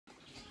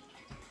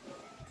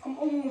I'm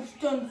almost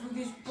done for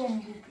this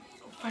Bumblebee.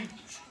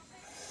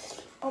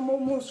 I'm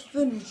almost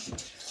finished.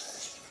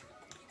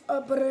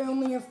 But I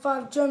only have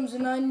 5 gems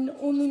and I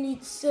only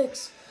need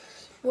 6.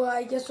 Well,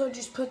 I guess I'll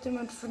just put them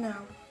in for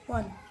now.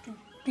 1, 2,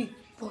 3,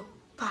 4,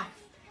 5.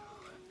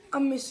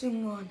 I'm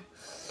missing 1.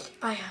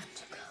 I have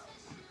to go.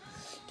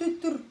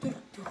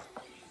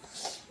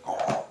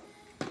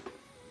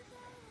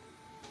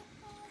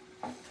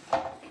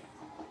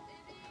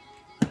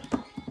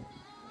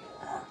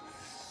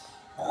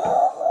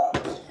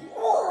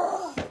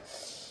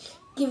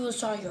 Give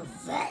us all your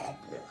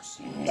valuables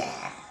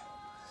now.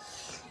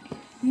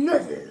 No,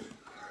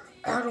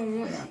 I don't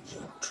want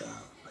you to.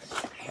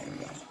 I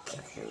don't want to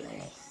give you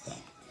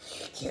anything.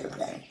 You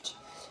don't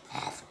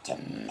have to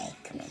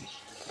make me.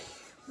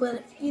 Well,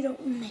 if you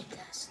don't make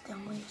us, then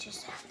we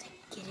just have to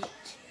get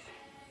it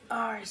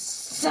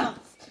ourselves.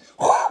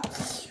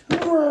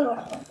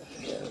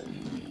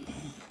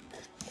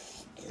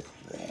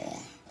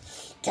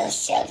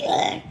 Just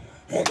children.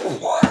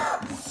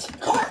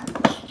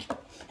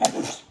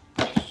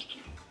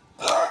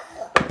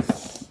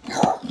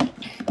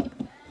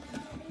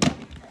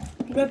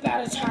 Rip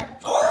out his heart.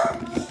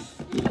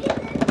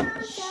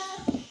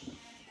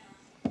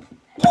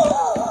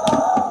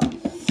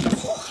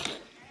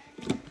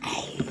 I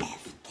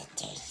love the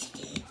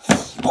tasty.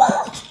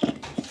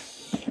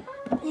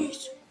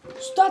 Please,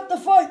 stop the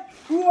fight.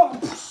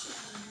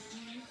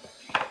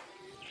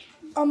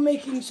 I'm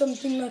making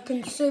something that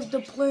can save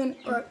the planet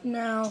right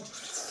now.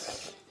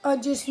 I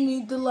just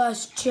need the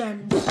last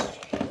gem.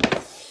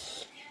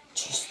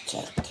 Just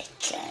take the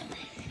gem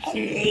and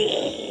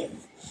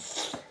leave.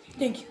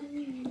 Thank you.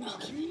 I'll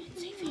keep it in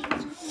safe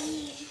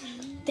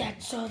hands.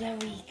 That's all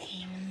that we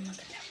came and look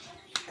at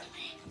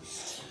that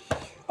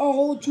I'll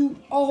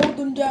hold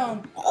them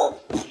down.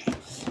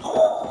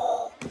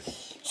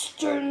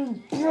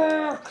 Stand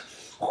back.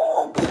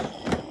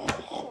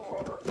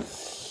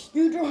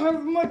 You don't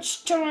have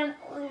much time.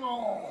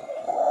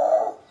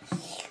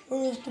 I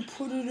have to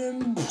put it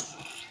in.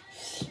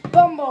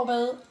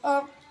 Bumblebee,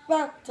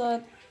 back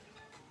to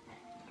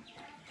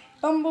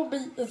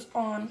Bumblebee is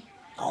on.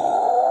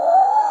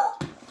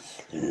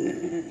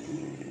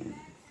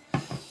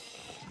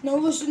 Now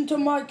listen to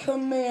my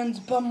commands,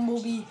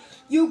 Bumblebee.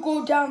 You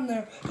go down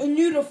there and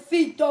you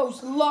defeat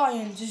those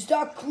lions. Is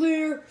that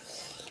clear?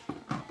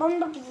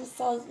 Bumblebee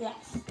says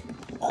yes.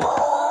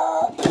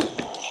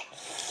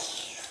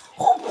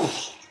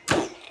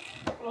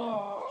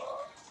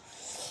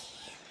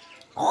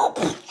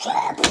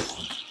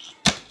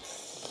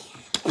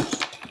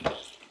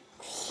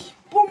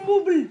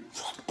 Bumblebee!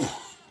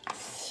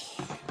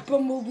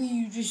 Bumblebee,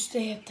 you just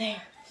stay up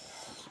there.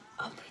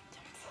 I'll beat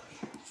them for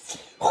you.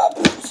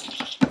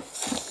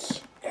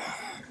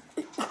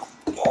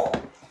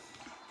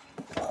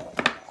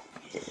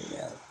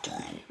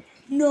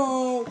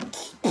 No!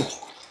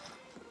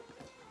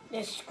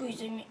 They're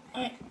squeezing me.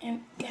 I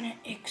am gonna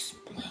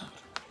explode.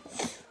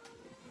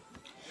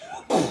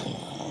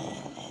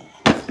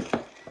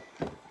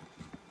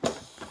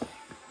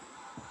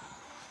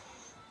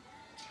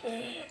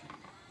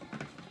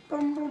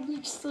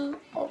 Bumblebee still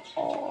of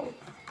all.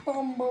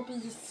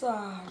 Bumblebee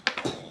side.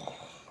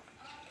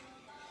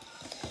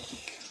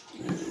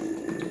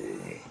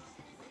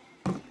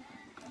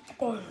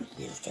 Oh,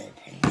 you start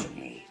pinching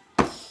me.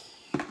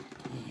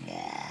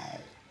 No.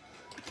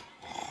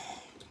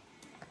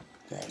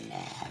 But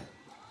now,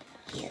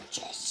 you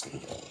just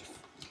live.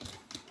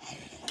 And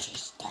you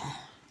just die.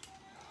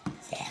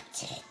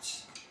 That's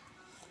it.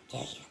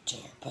 Yeah, you do,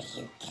 but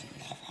you can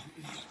live at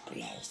my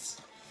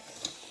place.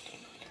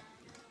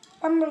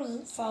 I'm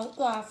gonna say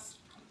yes.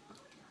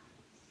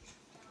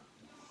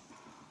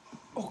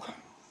 Okay.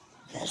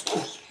 Yes.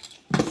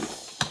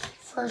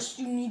 First,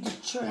 you need the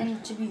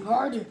training to be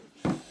harder.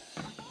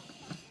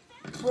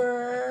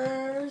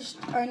 First,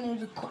 I need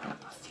to call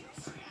up a few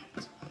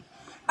friends.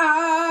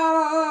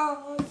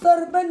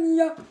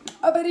 Sarbania,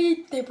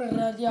 abrite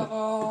pradia.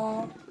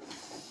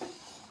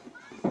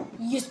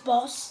 Yes,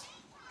 boss.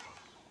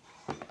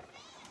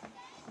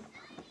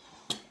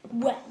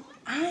 Well,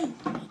 I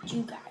need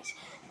you guys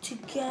to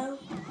go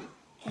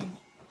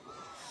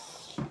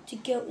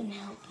and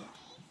help him.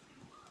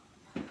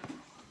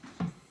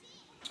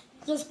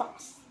 Yes,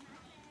 boss.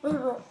 We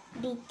will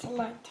be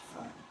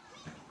delightful.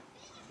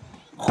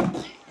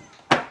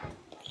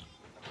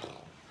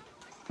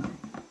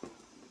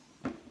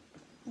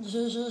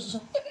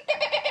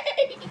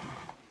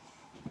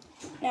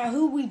 Now,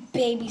 who we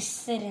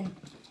babysitting?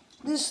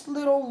 This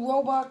little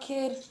robot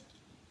kid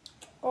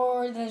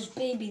or those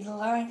baby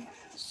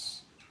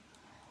lions?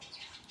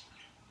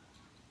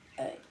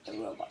 The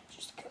robot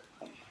just killed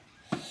them.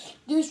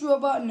 This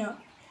robot, no.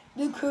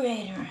 The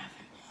creator of it.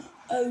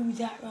 Oh,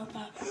 that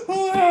robot.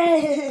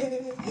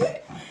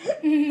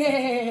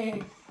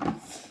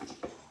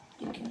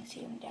 You can see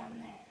him down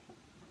there.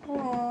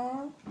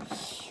 Aww.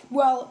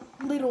 Well,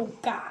 little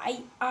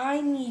guy,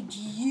 I need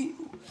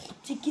you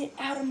to get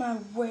out of my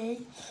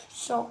way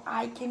so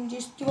I can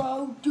just do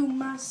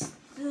my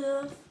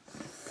stuff.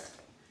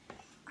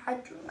 I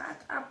do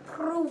not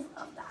approve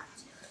of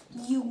that.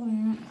 You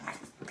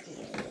must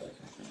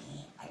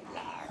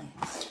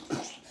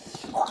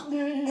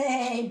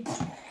Nay.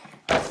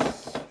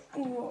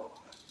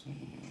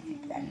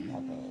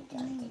 Bumblebee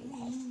don't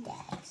like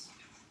that.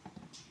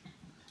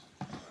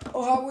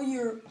 Oh, how are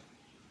your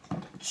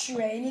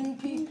training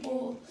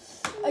people?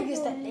 I guess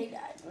that they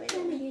died, right?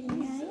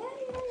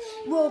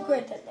 Well,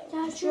 great that they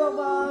were just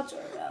robots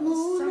or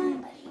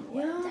somebody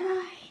would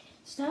die.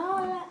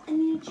 Starlight and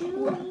you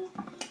do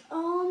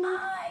all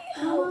night. I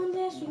hope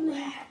you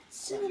had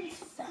some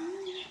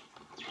fun.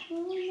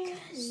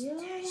 Because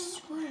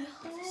this world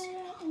is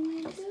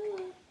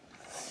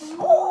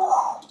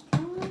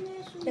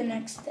the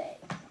next day.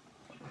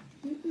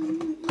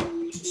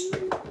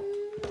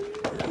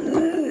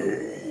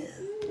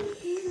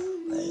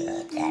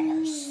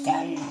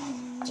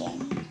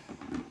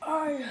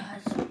 Our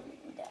husband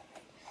died.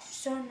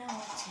 So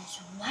now it's his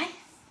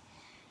wife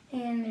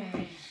and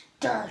her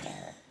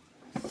daughter.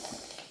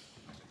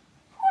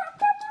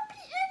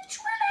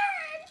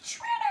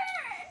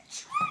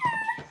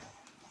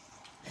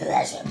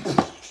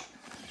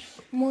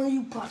 More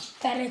you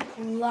pathetic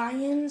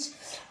lions.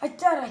 I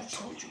thought I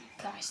told you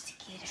guys to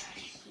get out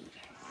of here.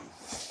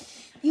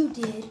 You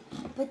did,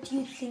 but do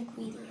you think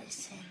we'd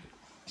listen?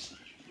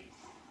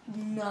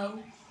 No.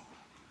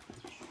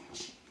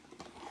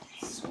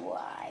 That's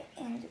why.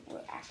 And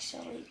we're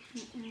actually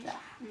the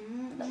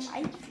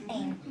wife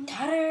and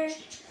daughter. I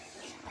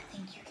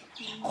think you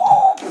can.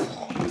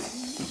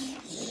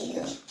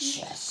 You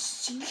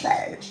just go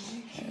and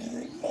you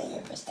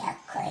leave with that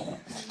crazy.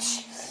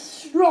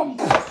 Now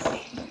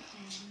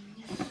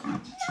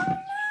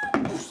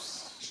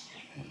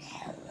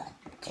what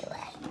do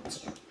I do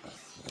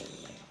with you?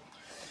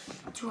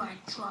 Do I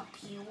drop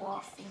you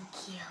off and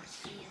kill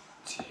you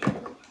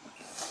too?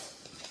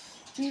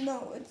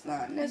 No, it's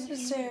not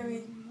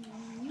necessary.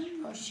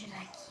 Or should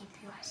I keep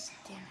you as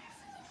dinner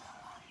for the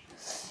robot?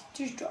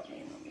 Just drop me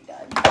and let me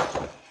die.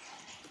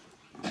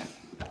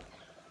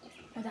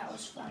 Oh, that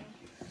was fun.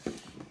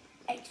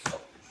 Hey,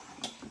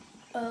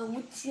 so,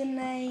 what's your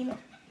name?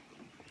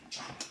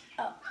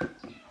 Oh,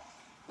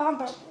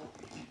 Bumblebee.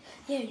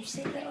 Yeah, you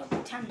say that all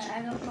the time, but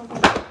I don't know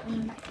what you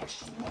mean by that.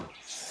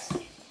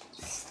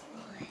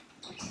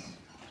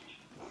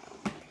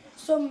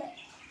 So,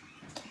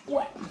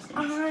 what?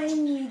 I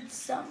need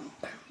some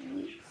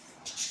proof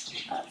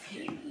of who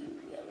you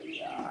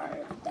really are.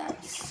 If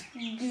that's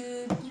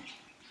good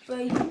for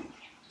you.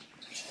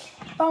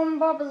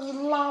 Bumblebees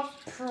love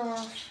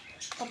proof.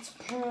 What's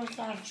proof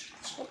of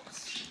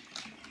chips?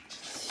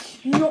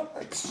 No,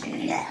 it's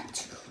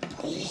not.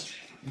 Please,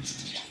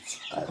 let's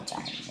go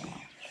down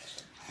there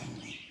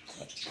and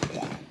get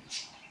them.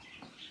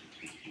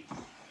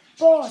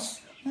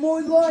 Boss,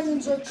 more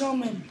lions are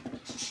coming.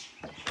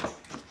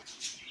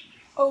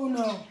 Oh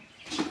no,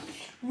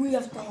 we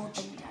have to hold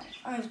them down.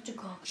 I have to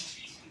go get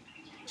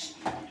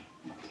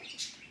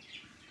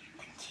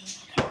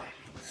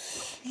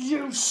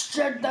You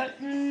said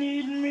that you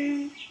need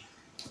me?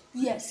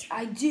 Yes,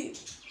 I do.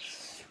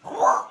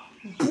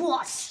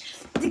 Boss,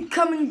 they're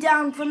coming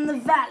down from the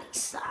valley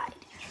side.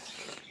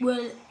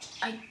 Well,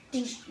 I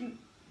think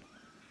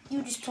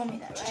you just told me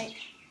that, right?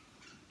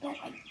 No,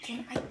 I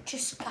didn't. I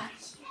just got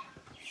here.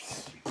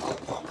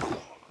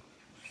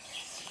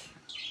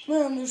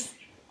 Man,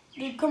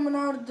 they're coming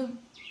out of the...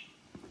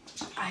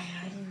 I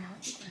already know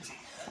what you're going to say.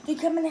 They're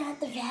coming out of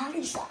the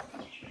valley side.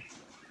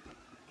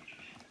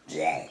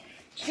 Yeah.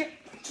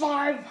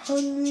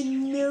 500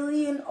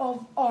 million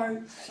of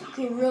our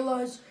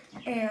gorillas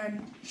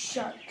and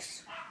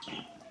sharks.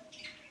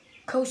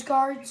 Coast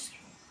guards,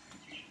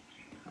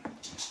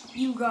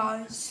 you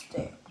guys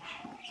stay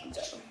in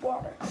the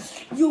water.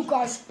 You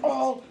guys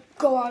all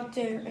go out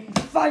there and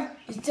fight.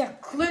 Is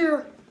that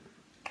clear?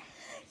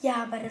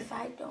 Yeah, but if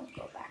I don't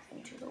go back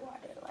into the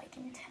water like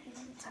in 10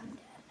 minutes, I'm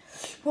dead.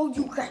 Well,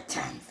 you got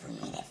time for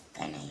me to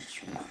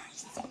finish my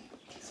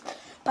sentence.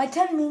 By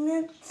 10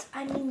 minutes,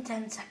 I mean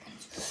 10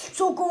 seconds.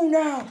 So go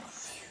now.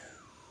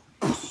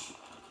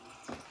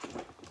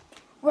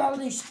 Well, at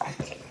least I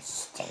can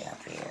stay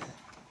up here.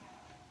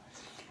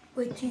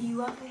 Wait, do you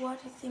have a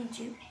water thing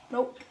too?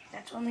 Nope,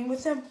 that's only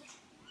with him.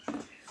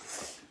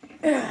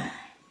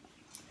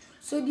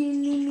 So do you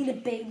need me to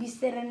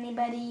babysit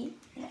anybody?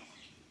 No.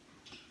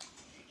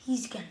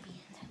 He's gonna be in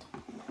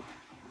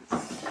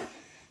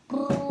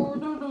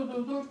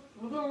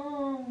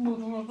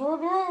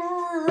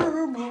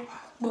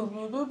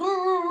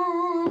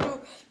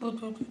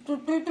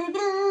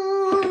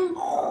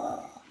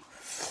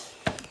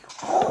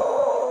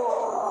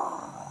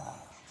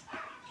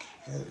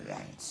Who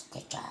runs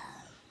the job?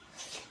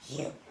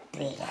 You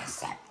beat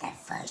us up the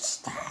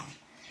first time,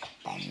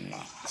 but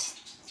next,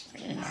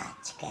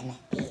 not gonna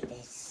be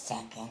the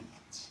second.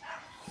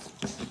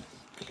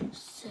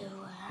 So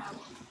how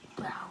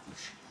about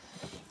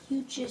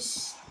you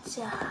just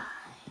die?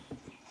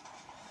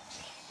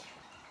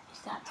 Is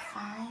that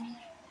fine?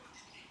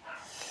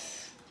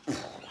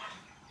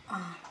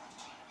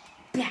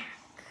 Back.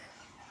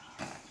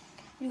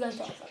 You guys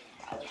don't blah,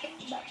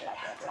 blah, blah,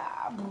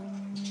 blah,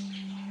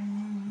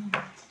 boom.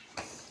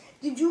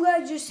 Did you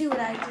guys just see what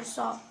I just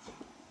saw?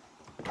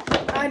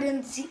 I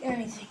didn't see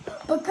anything.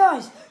 But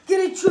guys,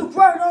 get a troop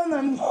right on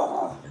them.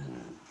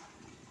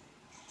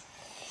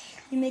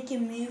 You make it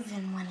move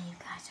and one of you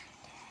guys are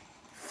dead.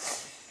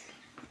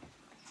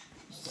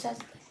 Says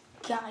the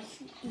guy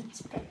who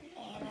eats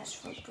bananas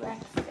for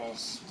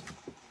breakfast.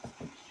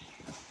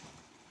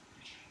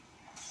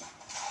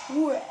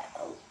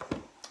 Well,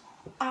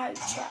 I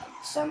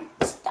tried some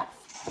stuff.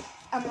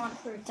 I'm on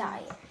her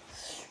diet.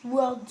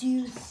 Well, do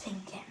you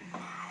think it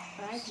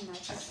matters? I'm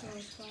not just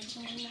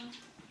anymore.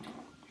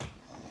 I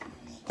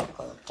need to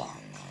go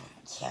down there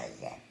and kill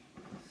them.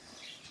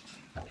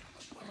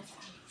 What if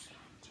I lose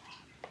my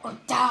job? Or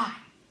die?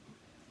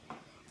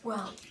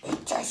 Well,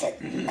 it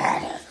doesn't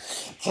matter.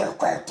 You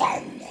go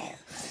down there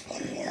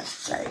and you'll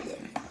show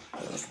them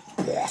who's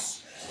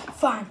best.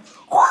 Fine.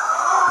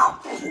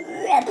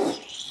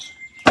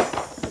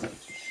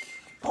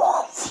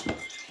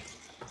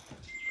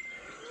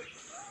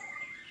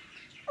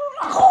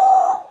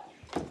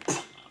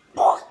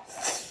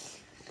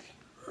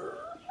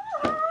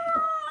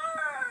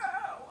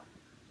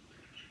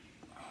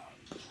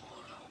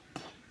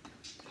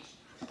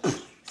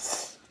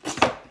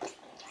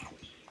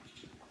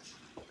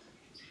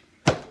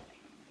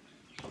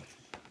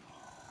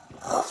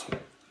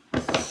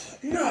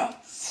 No.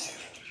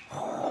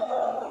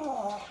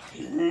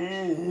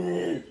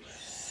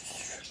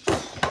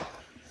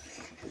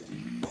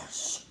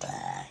 Must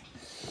die.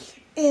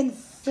 And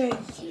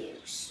thank you,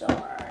 sir.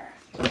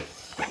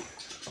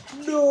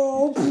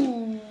 No.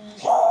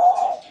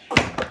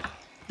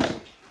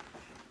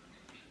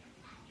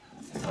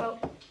 Oh,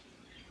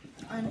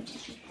 I need to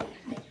keep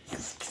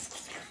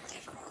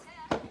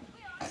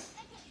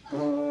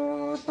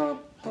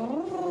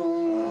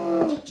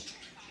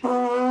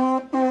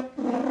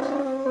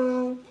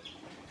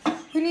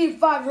We need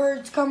 5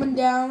 herds coming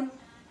down.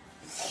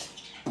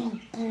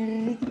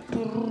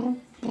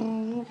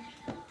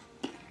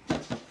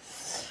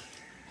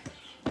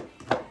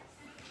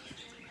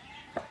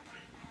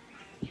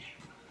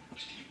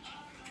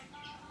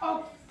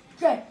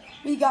 Okay,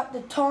 we got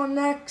the tall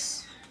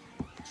necks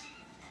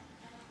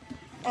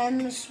and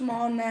the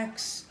small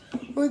necks.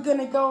 We're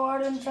gonna go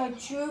out inside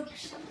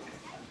troops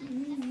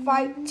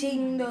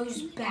fighting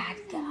those bad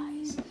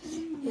guys.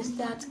 Is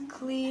that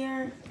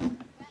clear?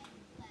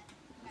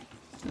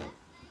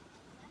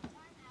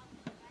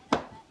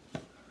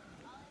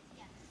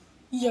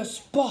 Yes,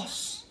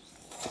 boss.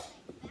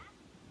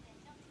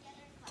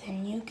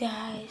 Then you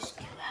guys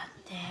go out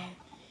there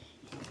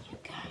and you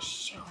guys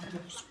show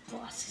them who's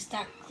boss. Is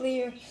that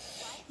clear?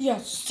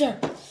 Yes, sir.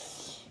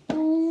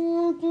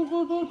 Our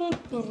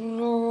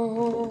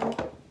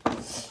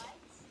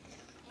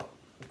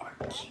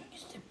king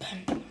is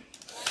dependent.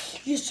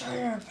 Yes, I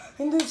am.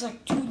 And there's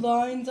like 2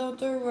 lions out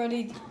there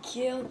ready to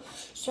kill.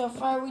 So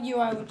if I were you,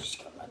 I would just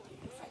go out there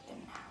and fight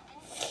them now.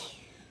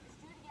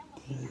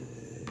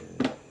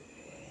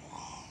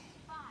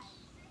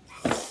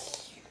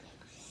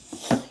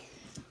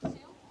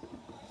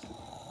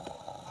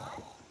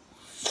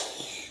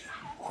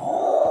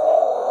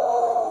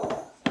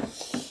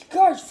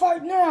 Guys,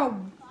 fight now!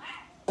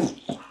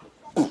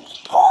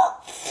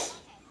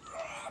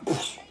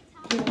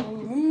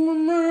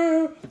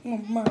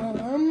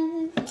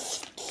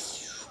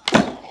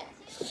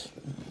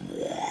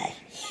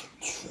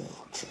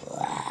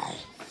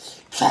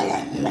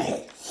 Killing me.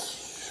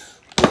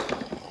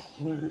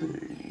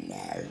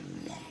 Now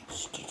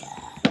let's do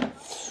that.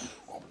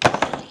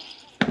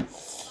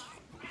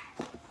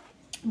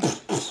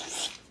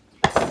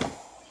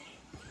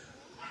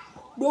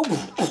 Nope.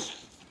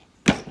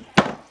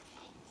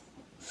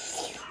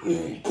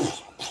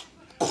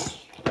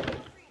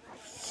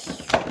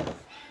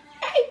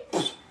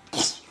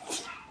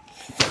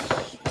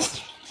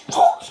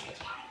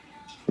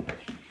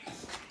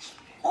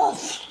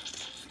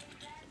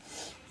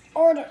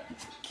 Order,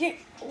 get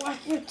like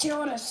you're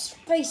doing a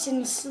space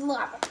and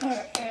slap.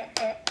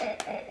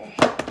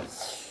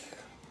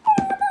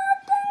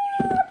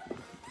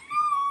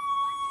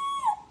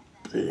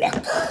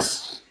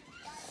 Lucas,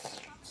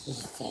 you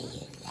say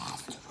your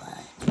last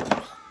word.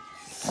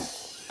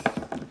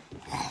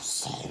 I'll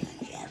say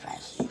whenever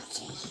you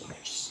say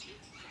yours.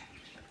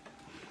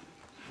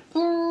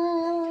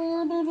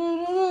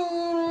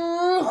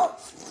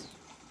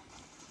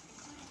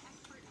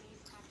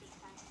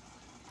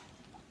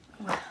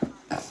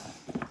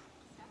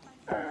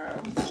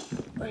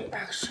 Wait,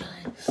 actually,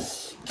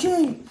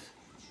 King,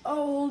 I'll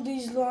hold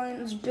these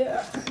lions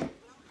back.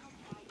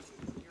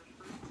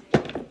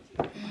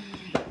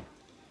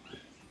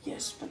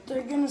 Yes, but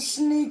they're gonna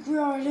sneak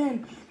right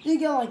in. They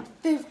got like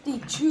 50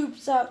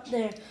 troops out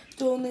there.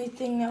 The only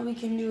thing that we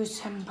can do is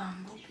send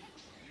Bumblebee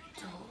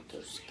to hold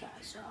those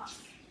guys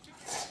off.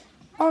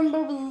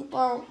 Bumblebee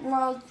don't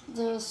like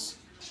this,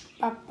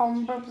 but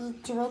Bumblebee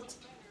do it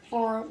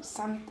for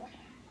something.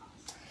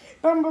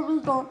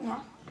 Bumblebee don't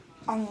know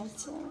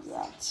anything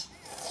yet.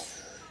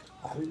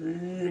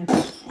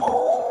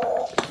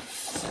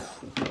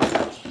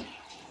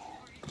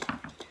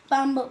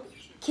 Bumblebee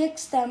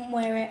kicks them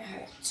where it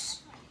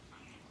hurts.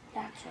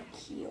 That's what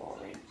he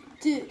already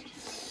did.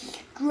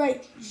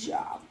 Great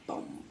job,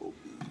 Bumblebee,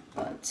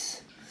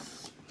 but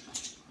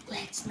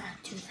let's not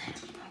do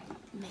that.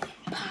 Make it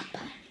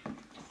Papa.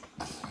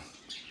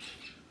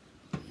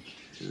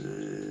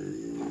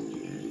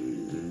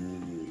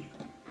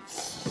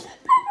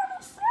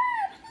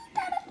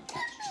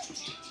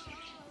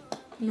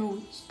 No,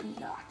 he's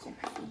not. And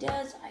if he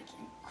does, I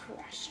can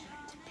crush him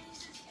into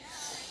pieces.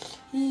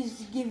 He's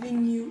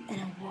giving you an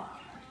award.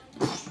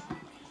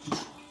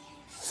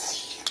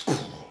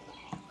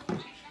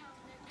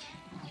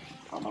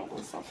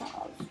 Probably so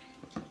far.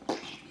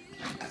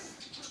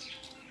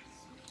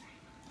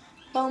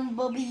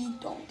 Bumblebee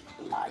don't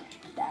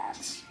like that.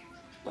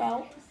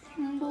 Well,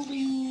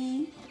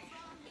 Bumblebee.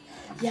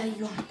 Yeah,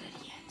 you aren't good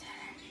yet at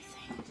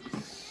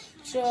anything.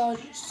 So I'll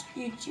just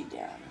get you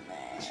down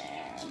there.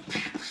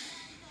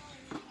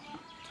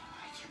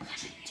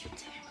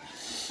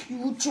 You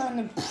were trying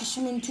to push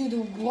him into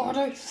the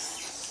water.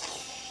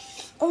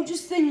 Oh,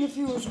 just think if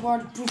he was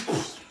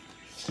waterproof.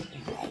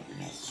 I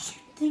miss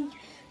you. Think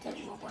that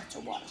robots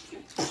are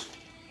waterproof.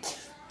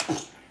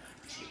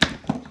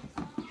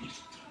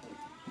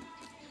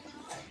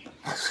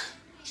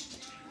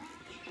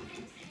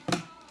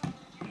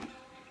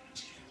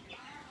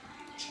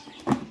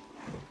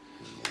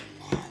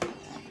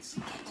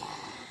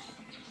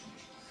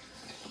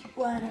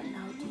 Well, I don't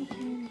know, do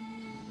you?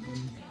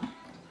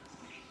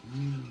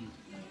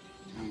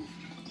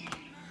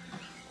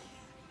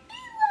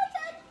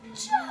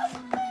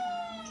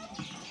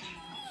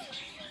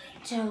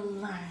 To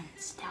learn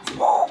stuff.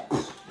 Whoa.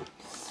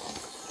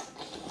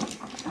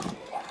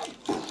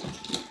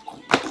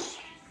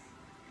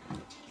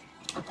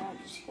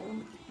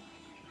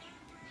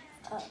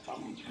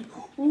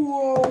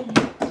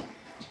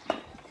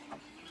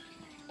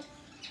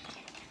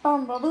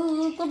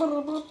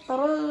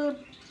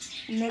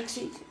 Next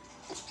season,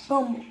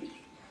 Bumblebee,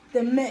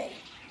 the May,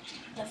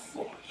 the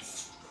 4th.